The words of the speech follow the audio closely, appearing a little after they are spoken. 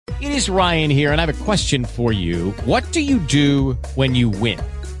It is Ryan here, and I have a question for you. What do you do when you win?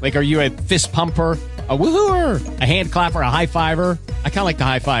 Like, are you a fist pumper, a woohooer, a hand clapper, a high fiver? I kind of like the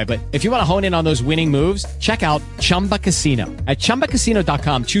high five, but if you want to hone in on those winning moves, check out Chumba Casino. At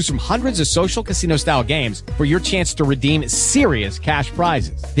ChumbaCasino.com, choose from hundreds of social casino-style games for your chance to redeem serious cash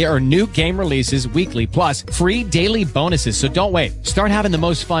prizes. There are new game releases weekly, plus free daily bonuses. So don't wait. Start having the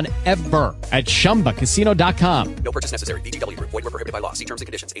most fun ever at ChumbaCasino.com. No purchase necessary. VGW Group. Void where prohibited by law. See terms and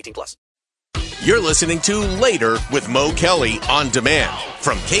conditions. 18+. You're listening to Later with Mo Kelly on demand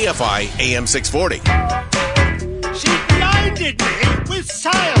from KFI AM 640. She blinded me with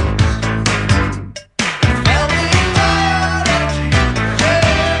science.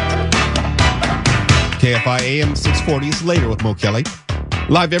 KFI AM 640 is Later with Mo Kelly.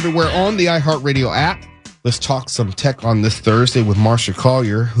 Live everywhere on the iHeartRadio app. Let's talk some tech on this Thursday with Marsha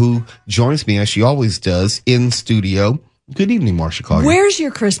Collier, who joins me, as she always does, in studio. Good evening, Marsha Collier. Where's your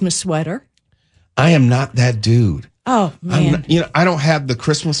Christmas sweater? I am not that dude. Oh, man. I don't have the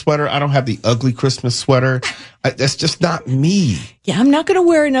Christmas sweater. I don't have the ugly Christmas sweater. That's just not me. Yeah, I'm not going to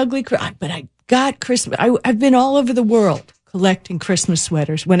wear an ugly, but I got Christmas. I've been all over the world collecting Christmas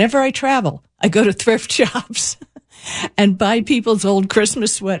sweaters. Whenever I travel, I go to thrift shops and buy people's old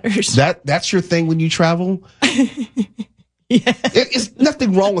Christmas sweaters. That's your thing when you travel? Yeah. It's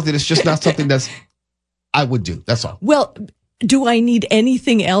nothing wrong with it. It's just not something I would do. That's all. Well, do I need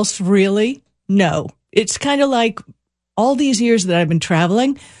anything else really? No. It's kind of like all these years that I've been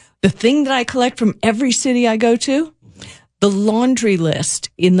traveling, the thing that I collect from every city I go to, the laundry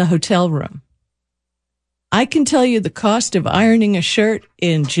list in the hotel room. I can tell you the cost of ironing a shirt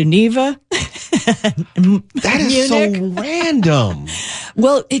in Geneva. That is Munich. So random.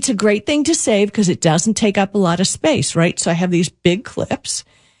 Well, it's a great thing to save because it doesn't take up a lot of space, right? So I have these big clips,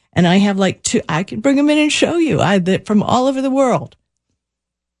 and I have like two. I can bring them in and show you from all over the world.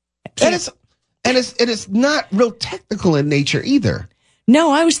 And it's not real technical in nature either.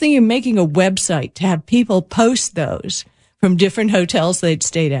 No, I was thinking of making a website to have people post those from different hotels they'd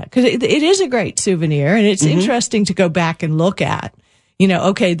stayed at. Because it is a great souvenir, and it's interesting to go back and look at. You know,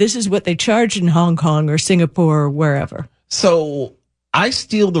 okay, this is what they charge in Hong Kong or Singapore or wherever. So I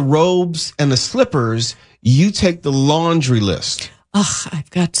steal the robes and the slippers. You take the laundry list. Oh, I've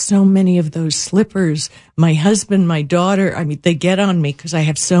got so many of those slippers. My husband, my daughter, they get on me because I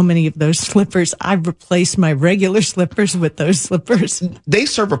have so many of those slippers. I've replaced my regular slippers with those slippers. They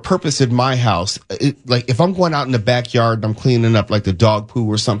serve a purpose in my house. Like if I'm going out in the backyard and I'm cleaning up like the dog poo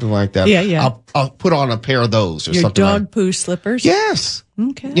or something like that. Yeah. I'll put on a pair of those or Your something. Your dog poo slippers? Yes.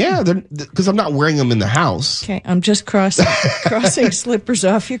 Okay. Yeah, because I'm not wearing them in the house. Okay, I'm just crossing slippers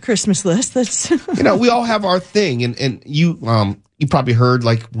off your Christmas list. That's we all have our thing, and you probably heard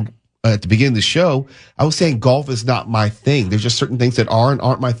like at the beginning of the show, I was saying golf is not my thing. There's just certain things that are and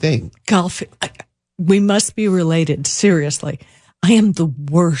aren't my thing. Golf, we must be related. Seriously, I am the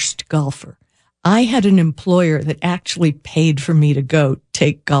worst golfer. I had an employer that actually paid for me to go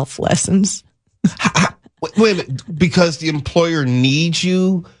take golf lessons. Wait a minute, because the employer needs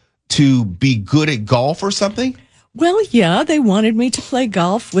you to be good at golf or something? Well, yeah, they wanted me to play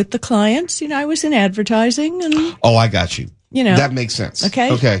golf with the clients. I was in advertising and... Oh, I got you. That makes sense.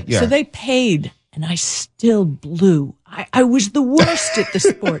 Okay, yeah. So they paid, and I still blew. I was the worst at the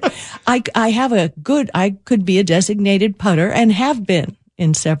sport. I could be a designated putter and have been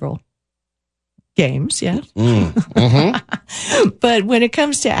in several games, yes. But when it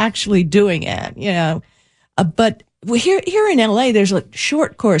comes to actually doing it, but here in LA, there's a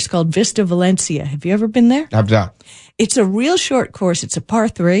short course called Vista Valencia. Have you ever been there? I've not. It's a real short course. It's a par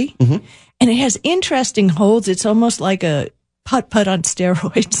 3, and it has interesting holes. It's almost like a putt-putt on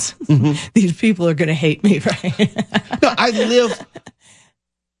steroids. These people are going to hate me, right? No, I live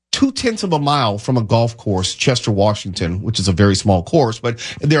 0.2 of a mile from a golf course, Chester, Washington, which is a very small course, but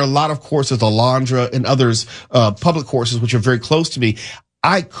there are a lot of courses, Alondra and others, public courses, which are very close to me.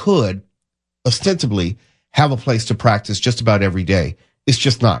 I could ostensibly have a place to practice just about every day. It's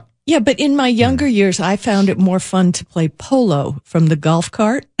just not. Yeah, but in my younger years, I found it more fun to play polo from the golf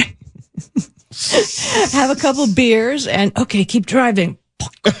cart. Have a couple beers and, okay, keep driving.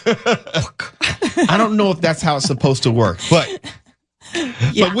 I don't know if that's how it's supposed to work, but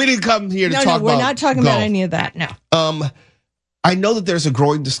we didn't come here to talk about we're not talking golf. about any of that, no. I know that there's a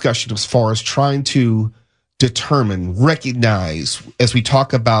growing discussion as far as trying to recognize, as we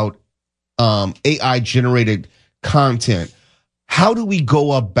talk about AI-generated content, how do we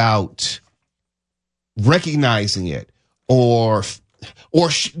go about recognizing it? Or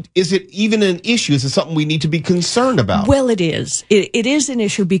is it even an issue? Is it something we need to be concerned about? Well, it is. It is an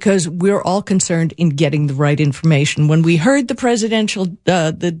issue because we're all concerned in getting the right information. When we heard the presidential,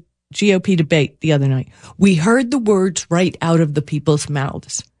 the GOP debate the other night. We heard the words right out of the people's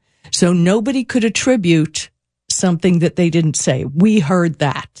mouths. So nobody could attribute something that they didn't say. We heard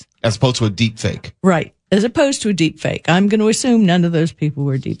that. As opposed to a deep fake. Right. As opposed to a deep fake. I'm going to assume none of those people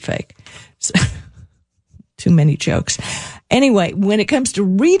were deep fake. So, too many jokes. Anyway, when it comes to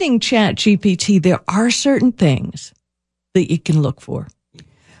reading ChatGPT, there are certain things that you can look for.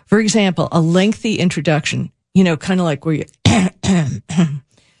 For example, a lengthy introduction, kind of like where you,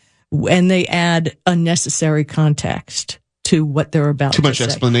 and they add unnecessary context to what they're about to say. Too much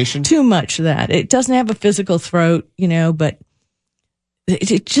explanation? Too much of that. It doesn't have a physical throat, but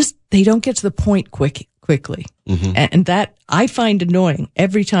it just, they don't get to the point quickly. Mm-hmm. And that I find annoying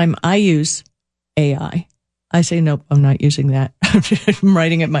every time I use AI. I say, nope, I'm not using that. I'm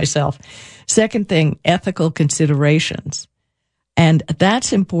writing it myself. Second thing, ethical considerations. And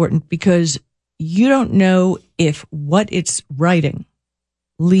that's important because you don't know if what it's writing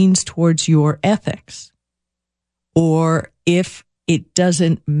leans towards your ethics or if it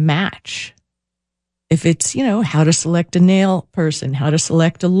doesn't match. If it's, how to select a nail person, how to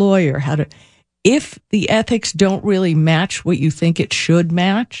select a lawyer, if the ethics don't really match what you think it should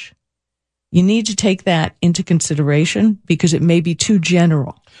match, you need to take that into consideration because it may be too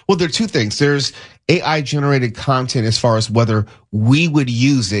general. Well, there are two things. There's AI-generated content as far as whether we would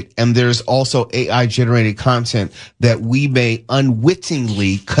use it, and there's also AI-generated content that we may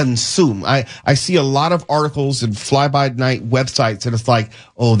unwittingly consume. I see a lot of articles and fly-by-night websites, and it's like,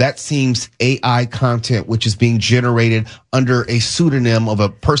 oh, that seems AI content, which is being generated under a pseudonym of a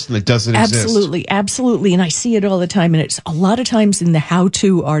person that doesn't exist. Absolutely. And I see it all the time, and it's a lot of times in the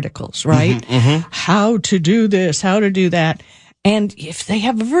how-to articles, right? Mm-hmm. How to do this, how to do that. And if they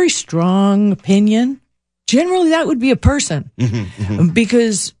have a very strong opinion, generally that would be a person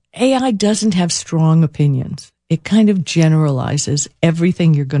because AI doesn't have strong opinions. It kind of generalizes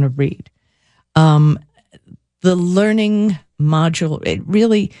everything you're going to read. The learning module,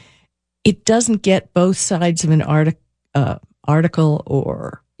 it doesn't get both sides of an article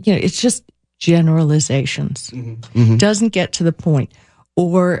or, it's just generalizations. Mm-hmm. Doesn't get to the point.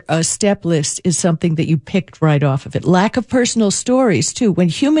 Or a step list is something that you picked right off of it. Lack of personal stories, too. When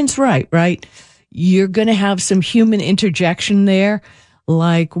humans write, right, you're going to have some human interjection there.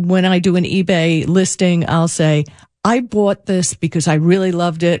 Like when I do an eBay listing, I'll say, I bought this because I really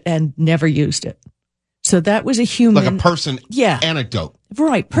loved it and never used it. So that was a human. Like a person anecdote.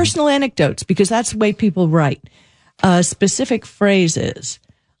 Right. Personal anecdotes, because that's the way people write. Specific phrases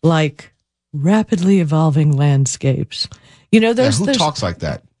like rapidly evolving landscapes. Who talks like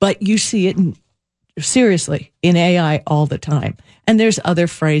that? But you see it seriously in AI all the time. And there's other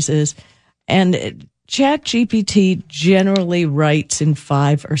phrases. And ChatGPT generally writes in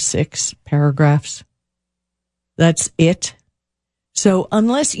 5 or 6 paragraphs. That's it. So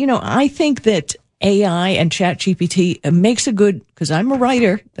unless, I think that AI and ChatGPT makes a good, because I'm a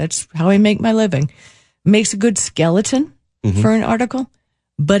writer, that's how I make my living, makes a good skeleton for an article,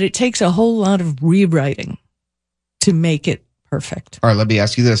 but it takes a whole lot of rewriting to make it perfect. All right, let me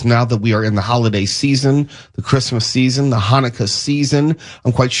ask you this. Now that we are in the holiday season, the Christmas season, the Hanukkah season,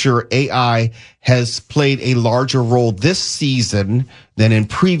 I'm quite sure AI has played a larger role this season than in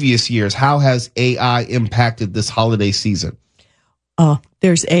previous years. How has AI impacted this holiday season?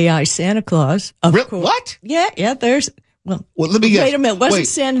 There's AI Santa Claus. Of course. What? Yeah, there's... Well, let me guess. Wait a minute. Wasn't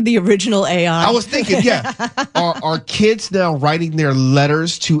Santa the original AI? I was thinking, Are kids now writing their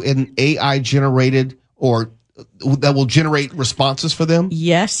letters to an AI-generated or that will generate responses for them?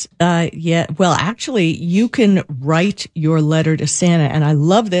 Yes. Yeah. Well, actually, you can write your letter to Santa, and I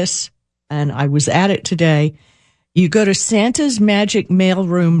love this, and I was at it today. You go to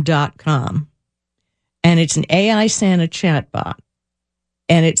santasmagicmailroom.com, and it's an AI Santa chatbot,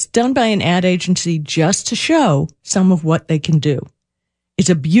 and it's done by an ad agency just to show some of what they can do. It's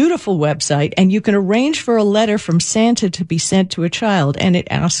a beautiful website, and you can arrange for a letter from Santa to be sent to a child, and it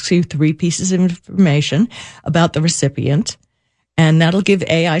asks you 3 pieces of information about the recipient, and that'll give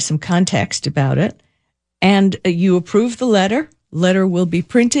AI some context about it. And you approve the letter. Letter will be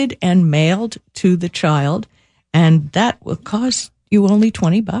printed and mailed to the child, and that will cost you only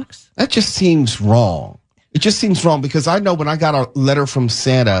 $20. That just seems wrong. It just seems wrong because I know when I got a letter from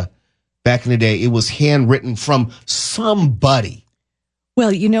Santa back in the day, it was handwritten from somebody.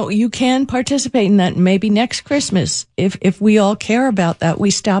 Well, you can participate in that. Maybe next Christmas, if we all care about that,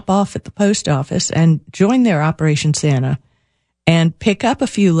 we stop off at the post office and join their Operation Santa and pick up a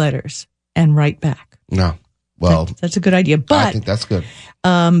few letters and write back. No. Well, that's a good idea. But I think that's good.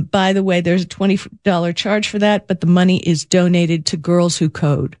 By the way, there's a $20 charge for that, but the money is donated to Girls Who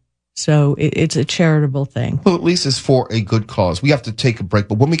Code. So it's a charitable thing. Well, at least it's for a good cause. We have to take a break,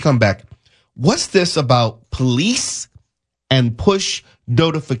 but when we come back, what's this about police and push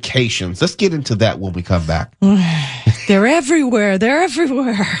notifications? Let's get into that when we come back. They're everywhere. They're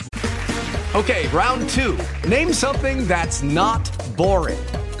everywhere. Okay, round two. Name something that's not boring.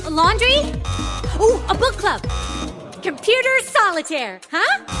 A laundry? Ooh, a book club. Computer solitaire,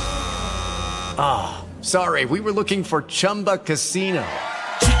 huh? Sorry, we were looking for Chumba Casino.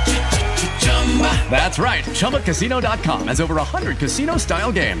 That's right. ChumbaCasino.com has over 100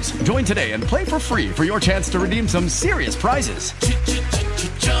 casino-style games. Join today and play for free for your chance to redeem some serious prizes.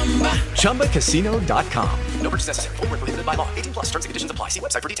 ChumbaCasino.com. No purchase necessary. Void where prohibited by law. 18 plus terms and conditions apply. See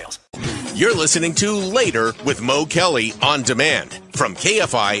website for details. You're listening to Later with Mo Kelly on demand from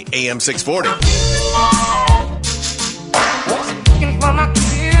KFI AM 640.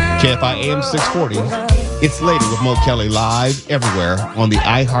 KFI AM 640. It's Later with Mo Kelly, live everywhere on the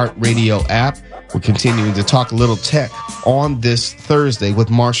iHeartRadio app. We're continuing to talk a little tech on this Thursday with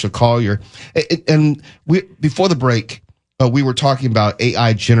Marsha, Collier. And before the break, we were talking about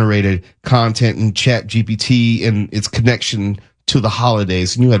AI-generated content and Chat GPT and its connection to the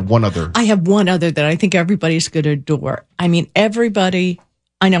holidays. And you had one other. I have one other that I think everybody's going to adore. I mean,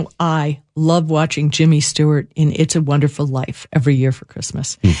 I know I love watching Jimmy Stewart in It's a Wonderful Life every year for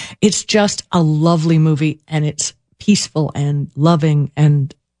Christmas. It's just a lovely movie, and it's peaceful and loving,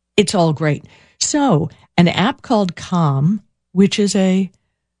 and it's all great. So an app called Calm, which is a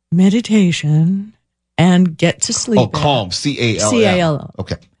meditation and get to sleep. Oh, Calm, C-A-L-L. C-A-L-L.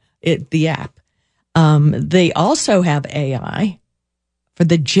 Okay. The app. They also have AI for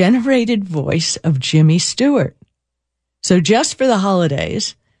the generated voice of Jimmy Stewart. So just for the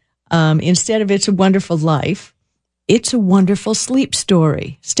holidays, instead of It's a Wonderful Life, It's a Wonderful Sleep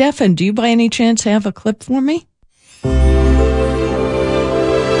Story. Stefan, do you by any chance have a clip for me?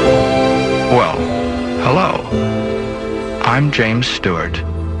 Well, hello. I'm James Stewart.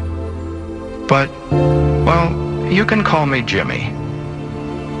 But, well, you can call me Jimmy.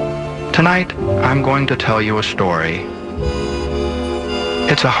 Tonight, I'm going to tell you a story.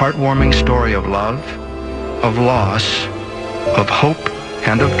 It's a heartwarming story of love, of loss, of hope,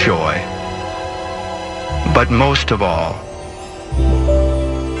 and of joy. But most of all,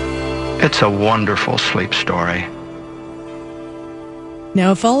 it's a wonderful sleep story.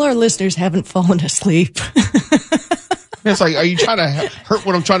 Now, if all our listeners haven't fallen asleep. It's like, are you trying to hurt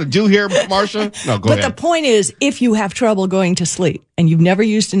what I'm trying to do here, Marsha? No, go ahead. But the point is, if you have trouble going to sleep and you've never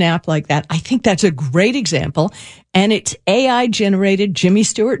used an app like that, I think that's a great example. And it's AI-generated Jimmy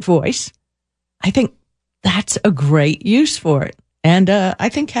Stewart voice. I think that's a great use for it. And I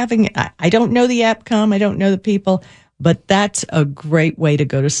think I don't know the app Calm, I don't know the people, but that's a great way to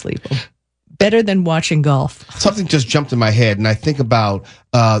go to sleep. Better than watching golf. Something just jumped in my head, and I think about,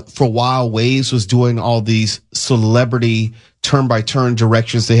 for a while, Waze was doing all these celebrity turn-by-turn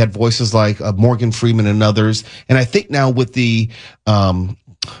directions. They had voices like Morgan Freeman and others. And I think now with the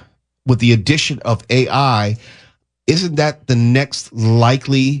addition of AI, isn't that the next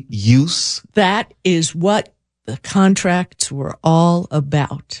likely use? That is what the contracts were all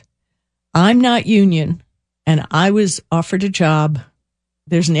about. I'm not union, and I was offered a job.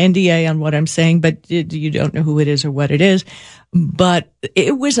 There's an NDA on what I'm saying, but you don't know who it is or what it is. But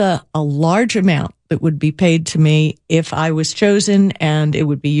it was a large amount that would be paid to me if I was chosen, and it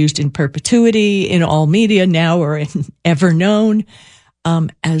would be used in perpetuity in all media now or in ever known,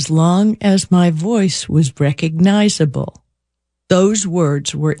 as long as my voice was recognizable. Those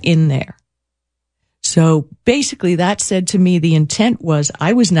words were in there. So basically that said to me, the intent was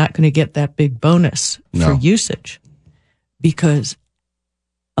I was not going to get that big bonus for usage, because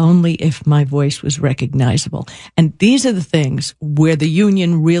only if my voice was recognizable. And these are the things where the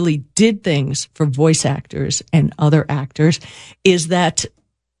union really did things for voice actors and other actors, is that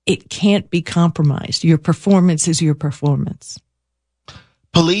it can't be compromised. Your performance is your performance.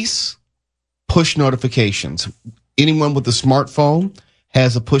 Police push notifications. Anyone with a smartphone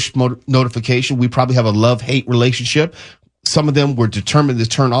has a push notification. We probably have a love-hate relationship. Some of them we're determined to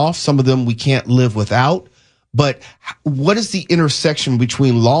turn off. Some of them we can't live without. But what is the intersection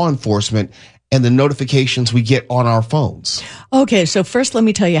between law enforcement and the notifications we get on our phones? Okay, so first let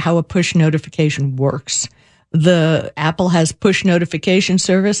me tell you how a push notification works. The Apple has push notification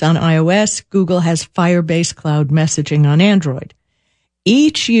service on iOS. Google has Firebase cloud messaging on Android.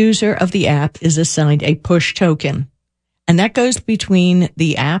 Each user of the app is assigned a push token, and that goes between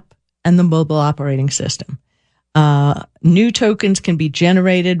the app and the mobile operating system. New tokens can be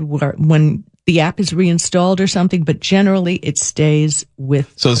generated when the app is reinstalled or something, but generally it stays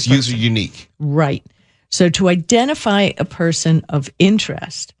with. So it's user unique. Right. So to identify a person of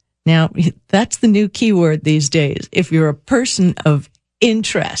interest, Now, that's the new keyword these days. If you're a person of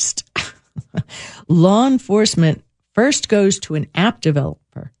interest, law enforcement first goes to an app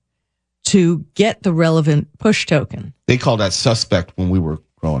developer to get the relevant push token. They called that suspect when we were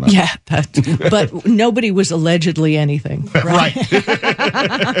growing up. Yeah, but nobody was allegedly anything. Right.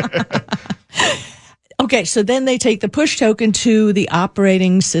 Okay, so then they take the push token to the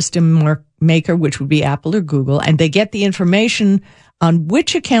operating system maker, which would be Apple or Google, and they get the information on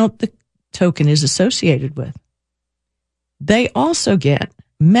which account the token is associated with. They also get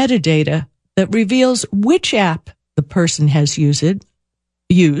metadata that reveals which app the person has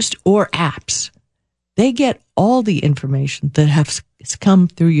used or apps. They get all the information that has come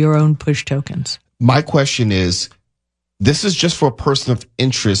through your own push tokens. My question is, this is just for a person of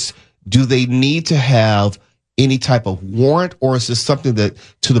interest. Do they need to have any type of warrant, or is this something that,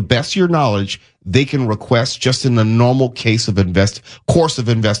 to the best of your knowledge, they can request just in a normal case of course of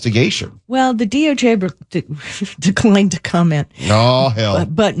investigation? Well, the DOJ declined to comment. Oh, hell.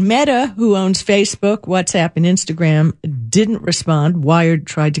 But Meta, who owns Facebook, WhatsApp, and Instagram, didn't respond. Wired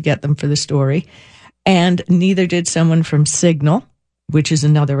tried to get them for the story. And neither did someone from Signal, which is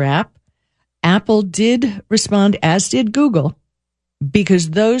another app. Apple did respond, as did Google, because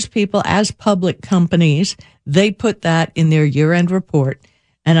those people, as public companies, they put that in their year-end report.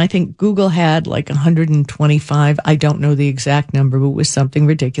 And I think Google had like 125. I don't know the exact number, but it was something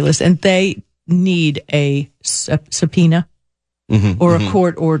ridiculous. And they need a subpoena or a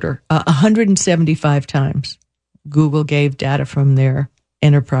court order 175 times. Google gave data from their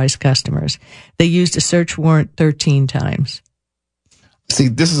enterprise customers. They used a search warrant 13 times. See,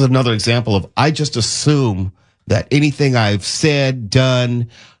 this is another example of, I just assume that anything I've said, done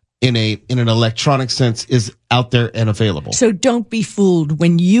in an electronic sense is out there and available. So don't be fooled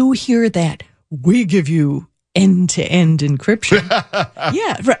when you hear that. We give you end-to-end encryption.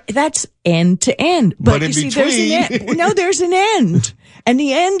 Yeah, right, that's end-to-end. But you see, there's an end. No, there's an end. And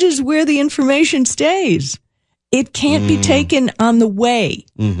the end is where the information stays. It can't be taken on the way.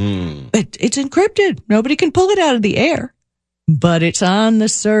 It's encrypted. Nobody can pull it out of the air. But it's on the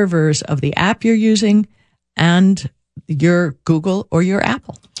servers of the app you're using and your Google or your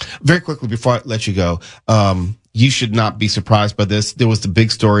Apple. Very quickly before I let you go, you should not be surprised by this. There was the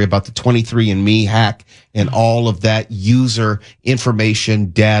big story about the 23andMe hack and all of that user information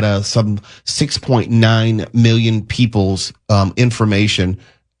data, some 6.9 million people's information.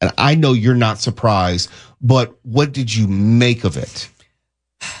 And I know you're not surprised, but what did you make of it?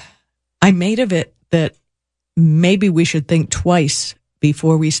 I made of it that maybe we should think twice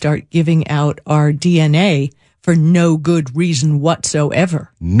before we start giving out our DNA for no good reason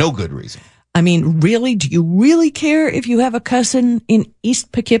whatsoever. No good reason. I mean, really? Do you really care if you have a cousin in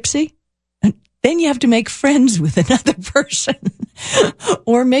East Poughkeepsie? And then you have to make friends with another person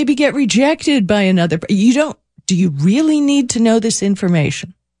or maybe get rejected by another. Do you really need to know this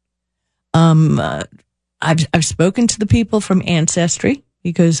information? I've spoken to the people from Ancestry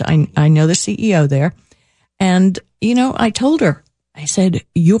because I know the CEO there. And, I told her, I said,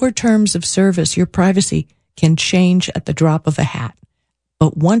 your terms of service, your privacy can change at the drop of a hat.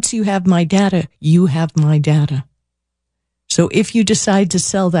 But once you have my data, you have my data. So if you decide to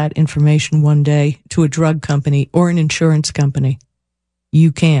sell that information one day to a drug company or an insurance company,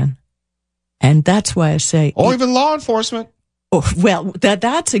 you can. And that's why I say... Or even law enforcement. Oh, well,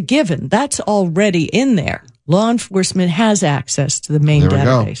 that's a given. That's already in there. Law enforcement has access to the main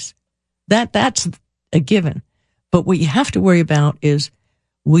database. That's a given. But what you have to worry about is,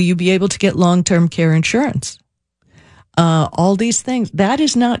 will you be able to get long-term care insurance? All these things, that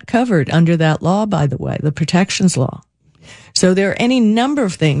is not covered under that law, by the way, the protections law. So there are any number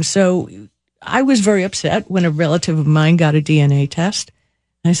of things. So I was very upset when a relative of mine got a DNA test.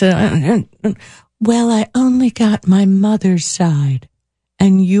 I said, well, I only got my mother's side,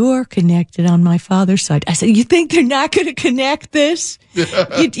 and you're connected on my father's side. I said, you think they're not going to connect this?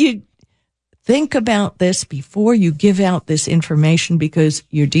 You think about this before you give out this information, because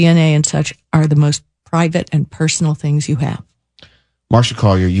your DNA and such are the most private and personal things you have. Marsha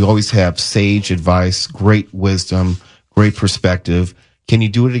Collier, you always have sage advice, great wisdom, great perspective. Can you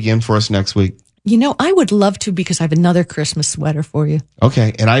do it again for us next week? I would love to, because I have another Christmas sweater for you.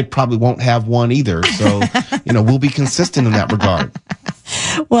 Okay, and I probably won't have one either, so, we'll be consistent in that regard.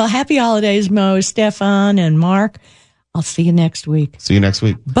 Well, happy holidays, Mo, Stefan, and Mark. I'll see you next week. See you next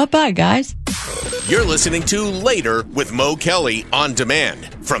week. Bye-bye, guys. You're listening to Later with Mo Kelly on demand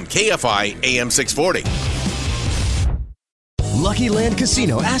from KFI AM 640. Lucky Land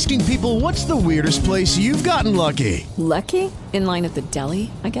Casino, asking people, what's the weirdest place you've gotten lucky? Lucky? In line at the deli,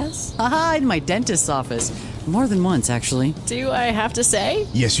 I guess? Aha, in my dentist's office. More than once, actually. Do I have to say?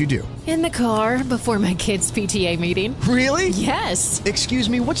 Yes, you do. In the car before my kids' PTA meeting. Really? Yes. Excuse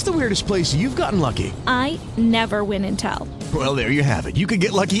me, what's the weirdest place you've gotten lucky? I never win and tell. Well, there you have it. You can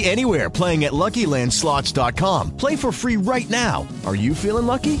get lucky anywhere, playing at LuckyLandSlots.com. Play for free right now. Are you feeling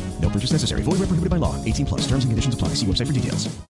lucky? No purchase necessary. Void where prohibited by law. 18+. Terms and conditions apply. See website for details.